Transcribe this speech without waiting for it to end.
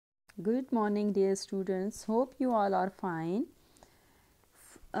Good morning, dear students. Hope you all are fine.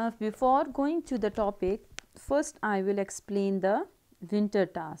 Before going to the topic, first I will explain the winter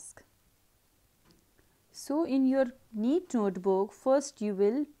task. So, in your neat notebook, first you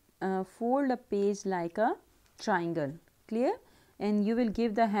will fold a page like a triangle, clear? And you will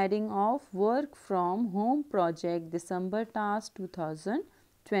give the heading of Work from Home Project December Task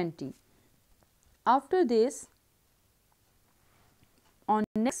 2020. After this, on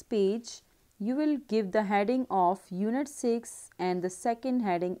next page, you will give the heading of Unit 6 and the second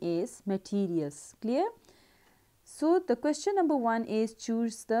heading is Materials, clear? So, the question number 1 is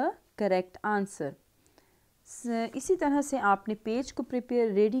choose the correct answer. इसी तरह से आपने page को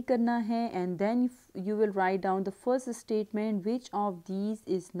prepare ready करना है and then you will write down the first statement which of these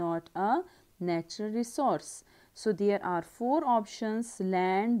is not a natural resource. So there are 4 options: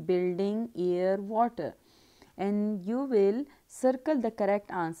 land, building, air, water, and you will circle the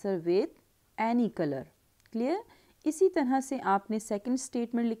correct answer with any color. Clear? इसी तरह से आपने second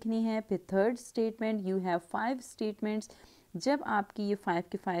statement लिखनी है, फिर third statement. You have 5 statements. जब आपकी ये 5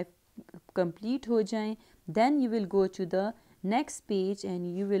 के 5 complete हो जाएं, then you will go to the next page and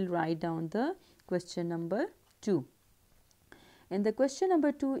you will write down the question number 2. And the question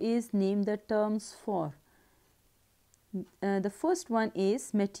number 2 is name the terms for. The first one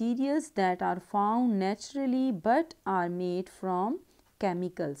is materials that are found naturally but are made from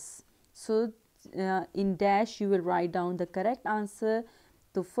chemicals. So in dash you will write down the correct answer.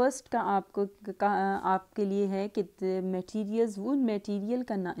 तो first का आपके लिए है कि materials, वो material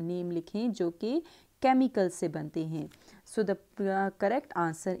का name लिखें जो कि केमिकल से बनते हैं. So the correct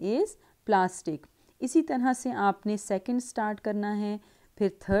answer is plastic. इसी तरह से आपने सेकंड स्टार्ट करना है,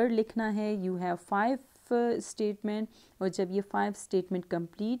 फिर थर्ड लिखना है. यू हैव 5 स्टेटमेंट और जब ये 5 स्टेटमेंट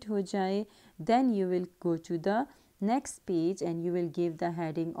कंप्लीट हो जाए then you will go to the next page and you will give the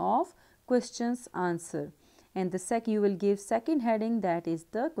heading of questions answer. And you will give second heading, that is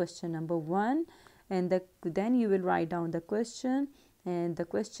the question number 1, and then you will write down the question, and the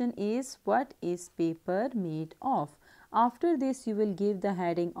question is what is paper made of. After this you will give the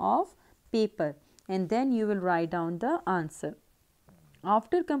heading of paper and then you will write down the answer.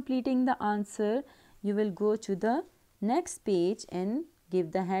 After completing the answer you will go to the next page and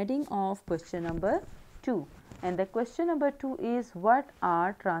give the heading of question number 2, and the question number 2 is what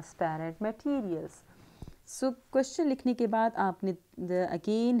are transparent materials. So question लिखने के बाद आपने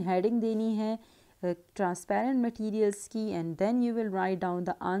again heading देनी है transparent materials की, and then you will write down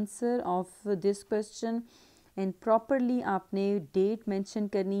the answer of this question. And properly आपने date mention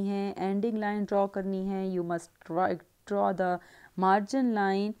करनी है, एंडिंग लाइन ड्रॉ करनी है. You must draw the margin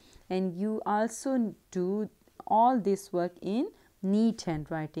line and you also do all this work in neat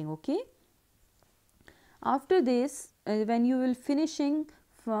handwriting. Okay, after this when you will finishing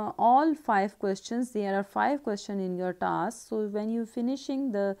for all 5 questions, there are 5 questions in your task. So when you finishing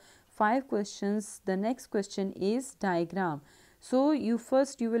the 5 questions, the next question is diagram. So you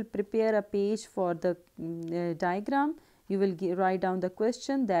will prepare a page for the diagram. You will write down the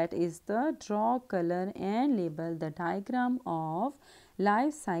question, that is the draw, color and label the diagram of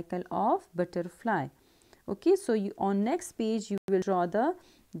life cycle of butterfly. Okay, so on next page you will draw the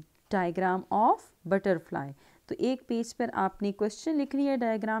diagram of butterfly. तो एक page पर आपने question लिखनी है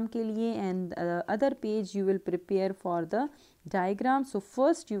diagram के लिए and other page you will prepare for the diagram. So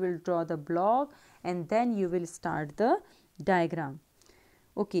first you will draw the block and then you will start the diagram.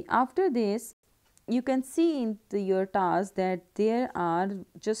 Okay, after this you can see in your task that there are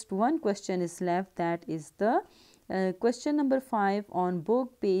just one question is left, that is the question number 5 on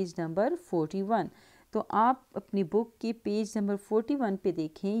book page number 41. तो आप अपनी book के page number 41 पे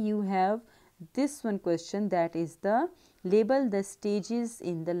देखें. You have this one question, that is the label the stages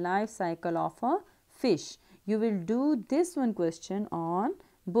in the life cycle of a fish. You will do this one question on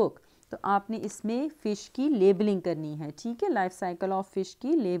book. तो आपने इसमें fish की लेबलिंग करनी है. ठीक है, लाइफ साइकिल ऑफ फ़िश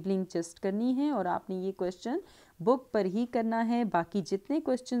की labelling just करनी है और आपने ये क्वेश्चन बुक पर ही करना है. बाकी जितने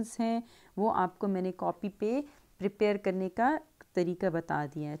क्वेश्चंस हैं वो आपको मैंने कॉपी पे प्रिपेयर करने का तरीका बता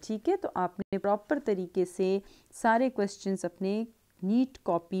दिया है. ठीक है, तो आपने प्रॉपर तरीके से सारे क्वेश्चंस अपने नीट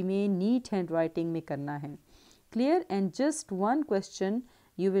कॉपी में, नीट हैंड राइटिंग में करना है. Clear? And just one question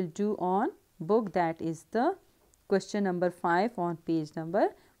you will do on book, that is the question number 5 on page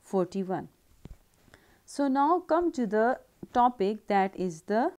number 41. So now come to the topic, that is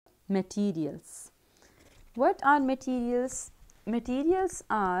the materials. What are materials? Materials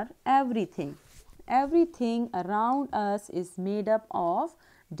are everything. Everything around us is made up of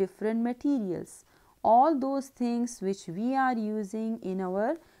different materials. All those things which we are using in our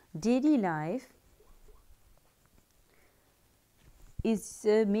daily life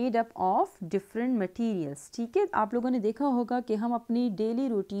is made up of different materials. ठीक है, आप लोगों ने देखा होगा कि हम अपनी डेली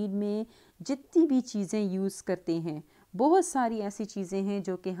रूटीन में जितनी भी चीज़ें यूज़ करते हैं, बहुत सारी ऐसी चीज़ें हैं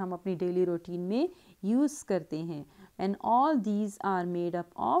जो कि हम अपनी डेली रूटीन में यूज़ करते हैं, and all these are made up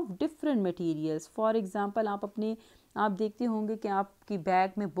of different materials. For example आप देखते होंगे कि आपकी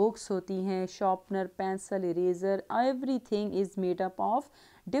बैग में बुक्स होती हैं, sharpener, pencil, eraser, everything is made up of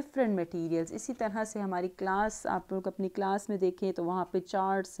different materials. इसी तरह से हमारी क्लास, आप लोग अपनी क्लास में देखें तो वहाँ पे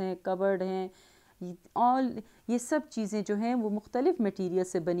चार्ट्स हैं, कबर्ड हैं, ऑल ये सब चीज़ें जो हैं वो मुख्तलिफ़ मटेरियल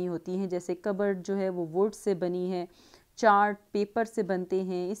से बनी होती हैं। जैसे कबर्ड जो है वो वुड से बनी है, चार्ट पेपर से बनते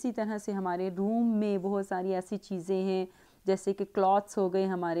हैं। इसी तरह से हमारे रूम में बहुत सारी ऐसी चीज़ें हैं जैसे कि क्लॉथ्स हो गए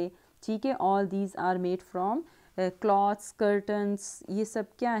हमारे, ठीक है, all these are made from clothes, curtains, ये सब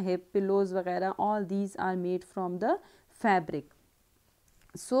क्या है, पिलोज़ वगैरह, all these are made from the fabric.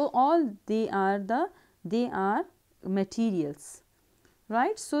 So all they are materials,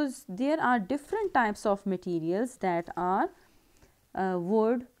 right? So there are different types of materials that are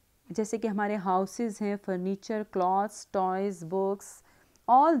wood, जैसे कि हमारे houses हैं, furniture, clothes, toys, books,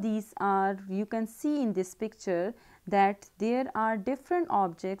 all these are, you can see in this picture that there are different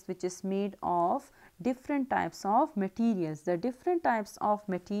objects which is made of different types of materials. The different types of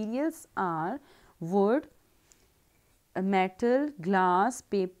materials are wood, metal, glass,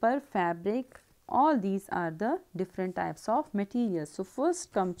 paper, fabric, all these are the different types of materials. So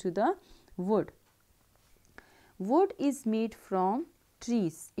first come to the wood. Wood is made from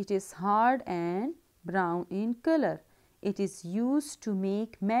trees. It is hard and brown in color. It is used to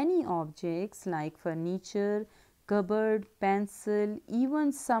make many objects like furniture, cupboard, pencil,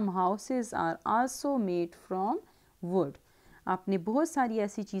 even some houses are also made from wood. आपने बहुत सारी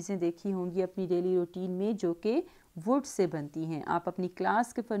ऐसी चीज़ें देखी होंगी अपनी daily routine में जो कि वुड से बनती हैं। आप अपनी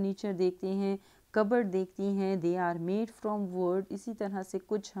क्लास के फर्नीचर देखते हैं, कबर्ड देखती हैं, they are made from would. इसी तरह से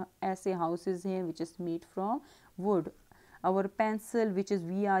कुछ ऐसे हाउसेस हैं which is made from would. Our pencil which is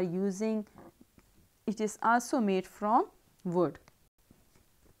we are using, it is also made from would.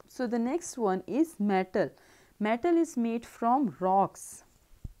 So the next one is metal. Metal is made from rocks.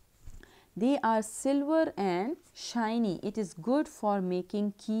 They are silver and shiny. It is good for making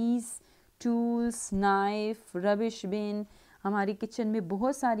keys, tools, knife, rubbish bin. हमारी kitchen में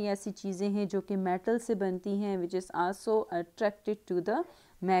बहुत सारी ऐसी चीज़ें हैं जो कि metal से बनती हैं, which is also attracted to the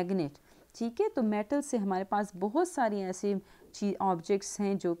magnet. ठीक है, तो मेटल से हमारे पास बहुत सारी ऐसी ऑब्जेक्ट्स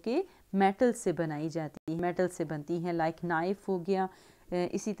हैं जो कि मेटल से बनाई जाती हैं, मेटल से बनती हैं, लाइक नाइफ हो गया,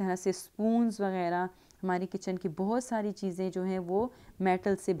 इसी तरह से स्पून्स वगैरह. हमारी किचन की बहुत सारी चीज़ें जो हैं वो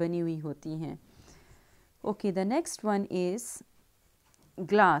मेटल से बनी हुई होती हैं. Okay, the next one is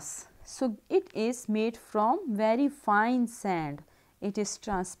glass. So it is made from very fine sand. It is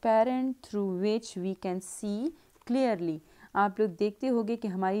transparent through which we can see clearly. आप लोग देखते होंगे कि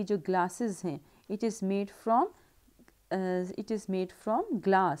हमारी जो glasses हैं, it is made from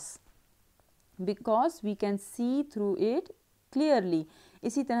glass because we can see through it clearly.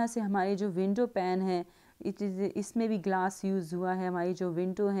 इसी तरह से हमारे जो विंडो पैन है, इसमें भी ग्लास यूज़ हुआ है. हमारी जो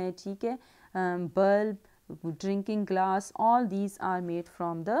विंडो है, ठीक है, bulb, drinking glass, all these are made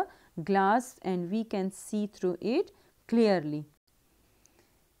from the glass and we can see through it clearly.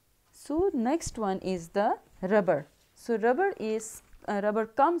 So next one is the rubber. So rubber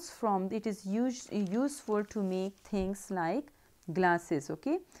comes from, it is useful to make things like glasses.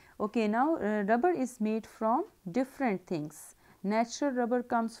 Okay, now rubber is made from different things. Natural rubber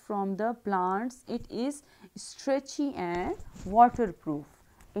comes from the plants. It is stretchy and waterproof.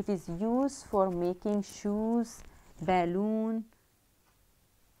 It is used for making shoes, balloon.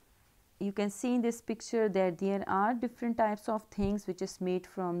 You can see in this picture that there are different types of things which is made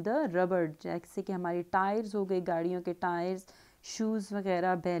from the rubber. जैसे कि हमारे tyres हो गए, गाड़ियों के tyres, shoes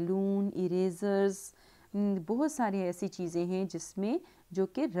वगैरह, balloon, erasers, बहुत सारी ऐसी चीज़ें हैं जिसमें जो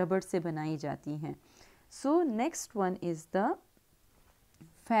कि रबड़ से बनाई जाती हैं. So next one is the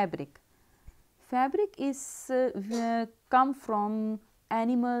fabric. Fabric is come from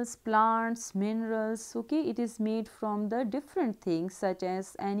animals, plants, minerals. Okay, it is made from the different things such as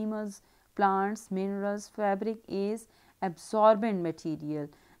animals, plants, minerals. Fabric is absorbent material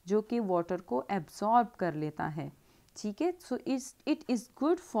जो कि water को absorb कर लेता है. ठीक है, so it is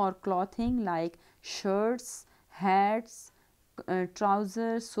good for clothing like shirts, hats,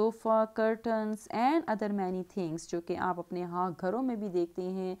 trousers, sofa, curtains and other many things जो कि आप अपने घरों में भी देखते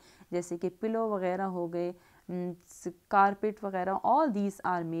हैं, जैसे कि पिलो वगैरह हो गए, carpet वगैरह. all these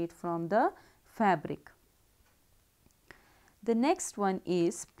are made from the fabric. The next one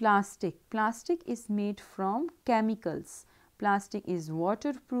is plastic. Plastic is made from chemicals. Plastic is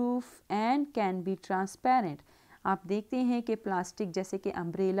waterproof and can be transparent. आप देखते हैं कि प्लास्टिक जैसे कि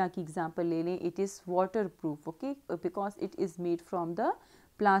अम्ब्रेला की एग्जांपल ले लें, it is water proof, okay, because it is made from the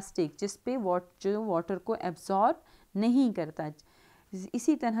plastic, जिस पे जो वाटर को एब्जॉर्ब नहीं करता।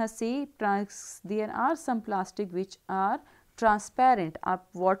 इसी तरह से there are some plastic which are transparent. आप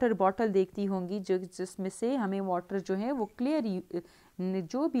वाटर बॉटल देखती होंगी जिसमें से हमें वाटर जो है वो क्लियर,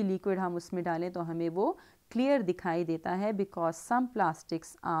 जो भी लिक्विड हम उसमें डालें तो हमें वो क्लियर दिखाई देता है, because some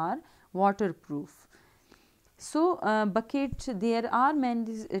plastics are water proof. So bucket, there are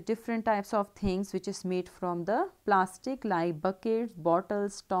many different types of things which is made from the plastic, like buckets,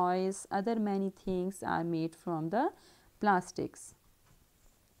 bottles, toys, other many things are made from the plastics.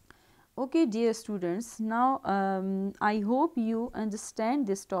 Okay, dear students, now I hope you understand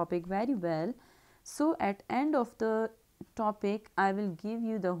this topic very well. So at end of the topic I will give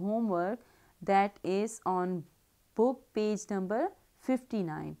you the homework that is on book page number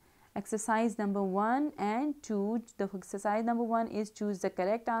 59. Exercise number 1 and 2. The exercise number 1 is choose the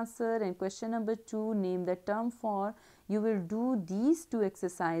correct answer, and question number 2, name the term for. You will do these two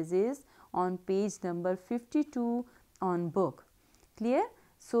exercises on page number 52 on book. Clear?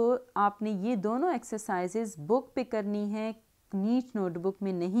 So आपने ये दोनों exercises book पे करनी है, NEET notebook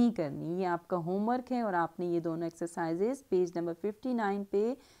में नहीं करनी. ये आपका होमवर्क है और आपने ये दोनों exercises पेज नंबर 59 पे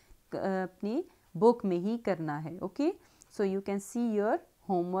अपनी बुक में ही करना है. Okay, so you can see your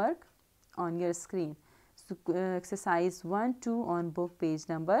homework on your screen. So exercise 1, 2 on book page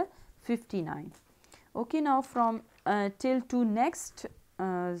number 59. Okay, now from till to next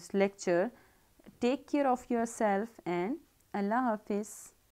lecture, take care of yourself and Allah Hafiz.